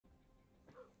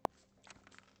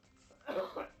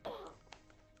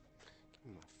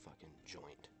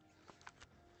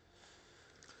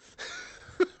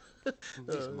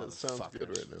That sounds good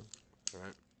right now. All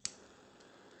right.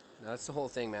 That's the whole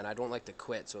thing, man. I don't like to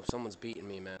quit. So if someone's beating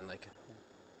me, man, like,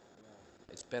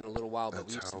 it's been a little while, but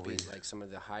we used to beat like some of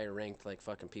the higher ranked like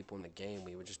fucking people in the game.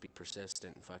 We would just be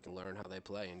persistent and fucking learn how they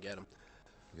play and get them.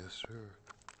 Yes, sir.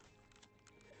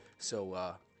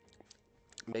 So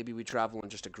maybe we travel in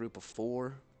just a group of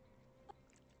 4.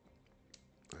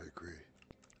 I agree.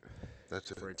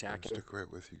 That's it. For attacking. I'll stick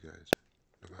right with you guys.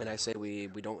 No And I say we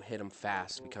don't hit them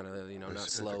fast. We kind of, you know, not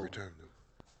slow. Every time, though.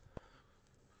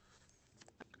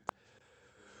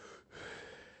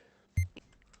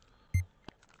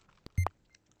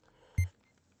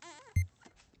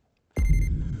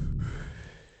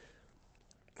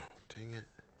 Dang it.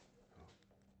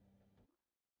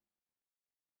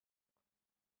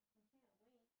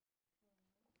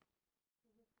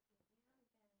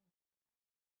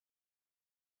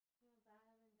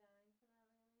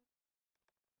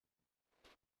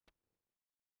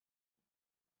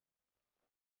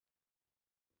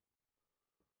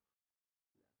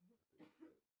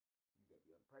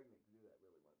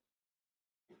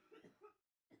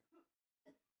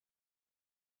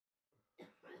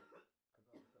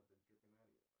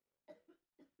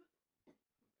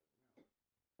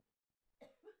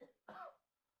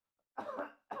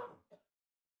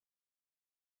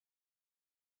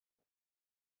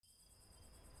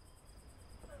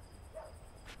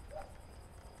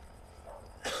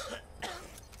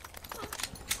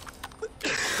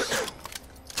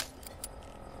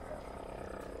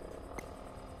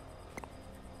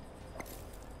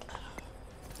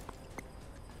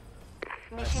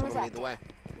 Mission is active.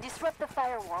 Disrupt the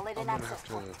firewall at an access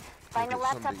point. Find a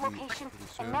laptop location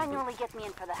and manually get me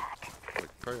in for the hack.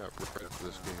 Like, probably not right after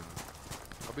this game.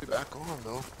 I'll be back on,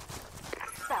 though.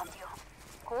 Found you.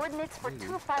 Coordinates for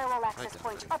 2 firewall access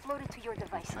points uploaded to your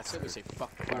devices. I said we say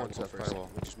fuck the firewall for a second.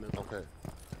 We just move. Okay.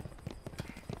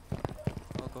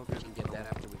 I'll go get that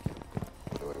after we can.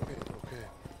 Okay.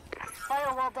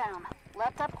 Firewall down.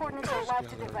 Laptop coordinates are live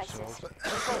to devices. Go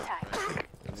time.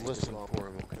 And listen for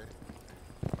him, okay?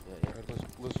 Yeah.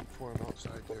 Listen for him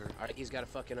outside there. Alright, he's got a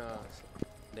fucking,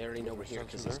 they already know we're here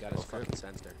because he's got his fucking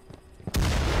sensor.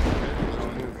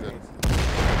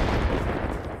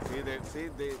 See,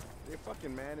 they're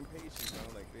fucking mad and patient, bro.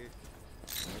 Like, they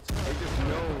just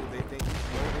know, they think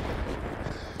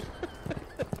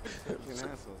they fucking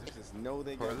assholes. They just know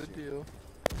they got Part of the deal.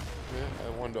 Yeah, I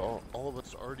wanted all of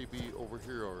us already be over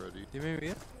here already. You mean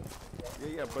me?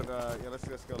 Yeah, but yeah, let's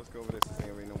go over this. This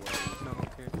ain't really no way. No,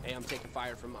 okay. Hey, I'm taking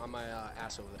fire from on my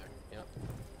ass over there. Yep.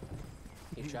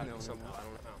 He shot me somehow. I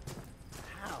don't know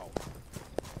how.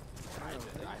 How?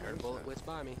 I heard a bullet whiz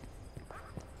by me.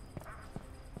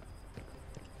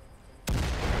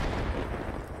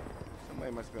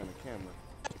 Somebody must be on the camera.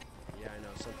 Yeah, I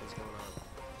know. Something's going on.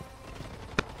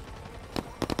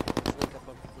 Let's link up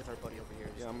with our buddy over here.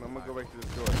 Yeah, I'm gonna go right to this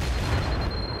door.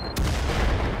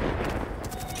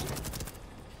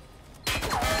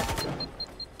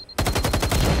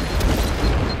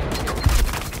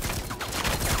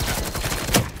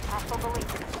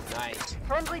 Nice.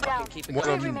 Friendly down.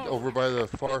 One over by the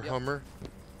far Hummer.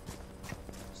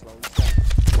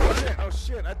 Oh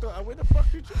shit! I thought, where the fuck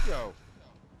did you go?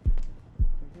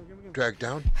 Drag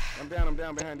down. I'm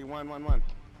down behind you. One.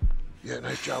 Yeah,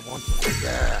 nice job, one.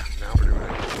 Yeah, now we're doing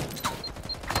it.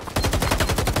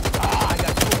 I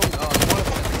got 2 of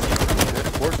them.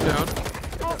 Force down.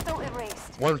 Also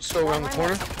erased. One still around the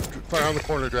corner. Fire on the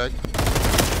corner, Drag.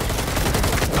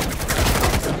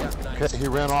 Okay, he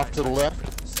ran off to the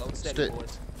left. Slow and steady,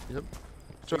 boys. Yep.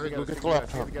 Sorry, go get the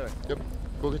laptop. Yep.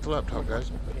 Go get the laptop, guys.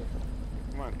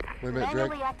 Come on. Wait a minute, Drag.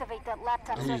 Manually activate that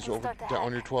laptop so He's over down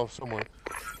on your 12 somewhere.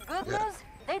 Good news.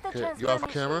 Data Okay, transfer you off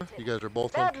camera? You guys are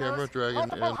both on camera.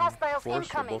 DragN and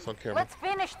Force are both on camera. Let's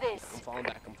finish this. I'm falling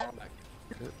back. Okay.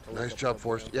 Nice job,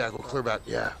 Force. Yeah, go clear back.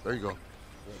 Yeah, there you go.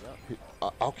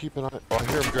 I'll keep an eye. Oh, I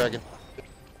hear him, DragN.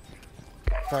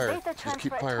 Fire. Just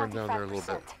keep firing down there a little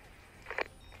bit.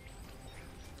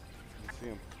 See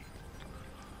him.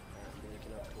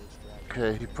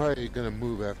 Okay, he's probably gonna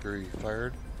move after he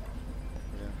fired.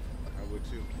 Yeah, I would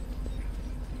too.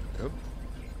 Yep.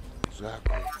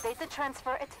 Exactly. Data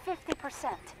transfer at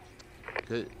 50%.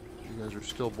 Okay, you guys are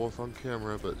still both on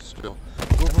camera, but still.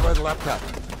 Go over by the laptop.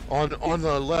 On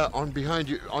the left, on behind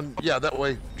you. Yeah, that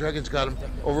way. DragN's got him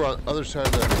over on the other side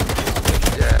of the.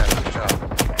 Yeah, good job.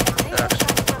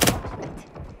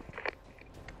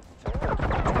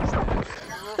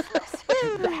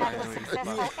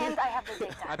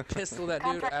 I pistoled that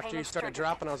dude after he started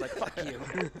dropping. I was like, fuck you.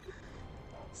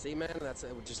 See, man, that's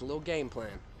just a little game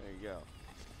plan. There you go.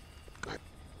 The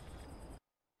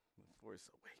Force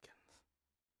awakens.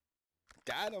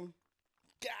 Got him.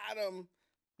 Got him.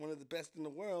 One of the best in the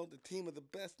world. The team of the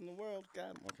best in the world.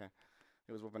 Got him. Okay.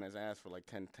 He was whooping his ass for like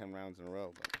 10 rounds in a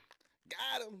row. But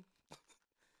got him.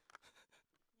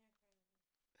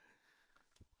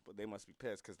 But they must be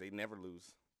pissed because they never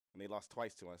lose. And they lost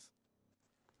twice to us.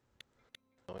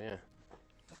 Oh, yeah.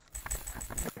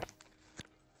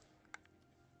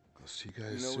 I'll see you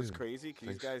guys You know soon. what's crazy?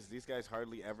 These guys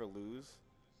hardly ever lose.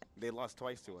 They lost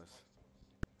twice to us.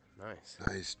 Nice.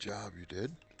 Nice job, you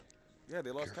did. Yeah,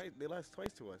 they lost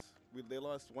twice to us. They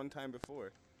lost one time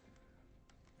before.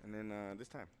 And then this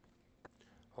time.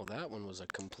 Oh, that one was a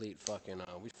complete fucking,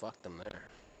 we fucked them there.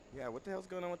 Yeah, what the hell's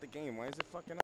going on with the game? Why is it fucking up?